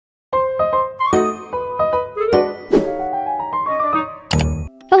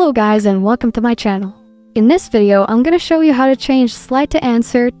Hello guys and welcome to my channel. In this video, I'm gonna show you how to change slide to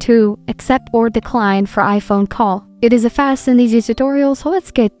answer to accept or decline for iPhone call. It is a fast and easy tutorial, so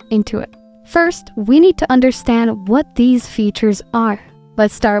let's get into it. First, we need to understand what these features are.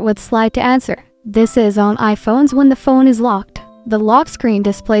 Let's start with slide to answer. This is on iPhones when the phone is locked. The lock screen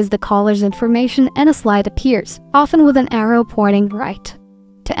displays the caller's information and a slide appears, often with an arrow pointing right.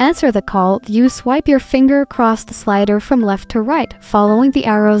 To answer the call, you swipe your finger across the slider from left to right, following the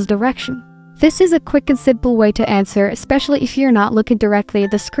arrow's direction. This is a quick and simple way to answer, especially if you're not looking directly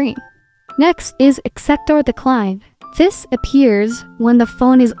at the screen. Next is accept or decline. This appears when the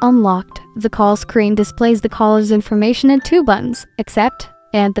phone is unlocked. The call screen displays the caller's information in two buttons, accept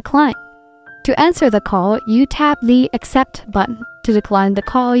and decline. To answer the call, you tap the accept button. To decline the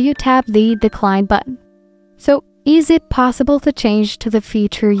call, you tap the decline button. So, is it possible to change to the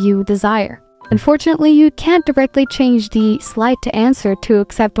feature you desire? Unfortunately, you can't directly change the slide to answer to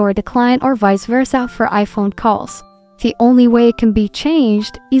accept or decline or vice versa for iPhone calls. The only way it can be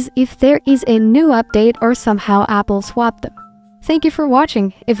changed is if there is a new update or somehow Apple swapped them. Thank you for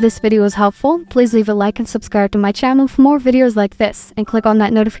watching. If this video was helpful, please leave a like and subscribe to my channel for more videos like this, and click on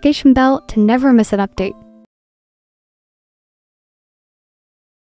that notification bell to never miss an update.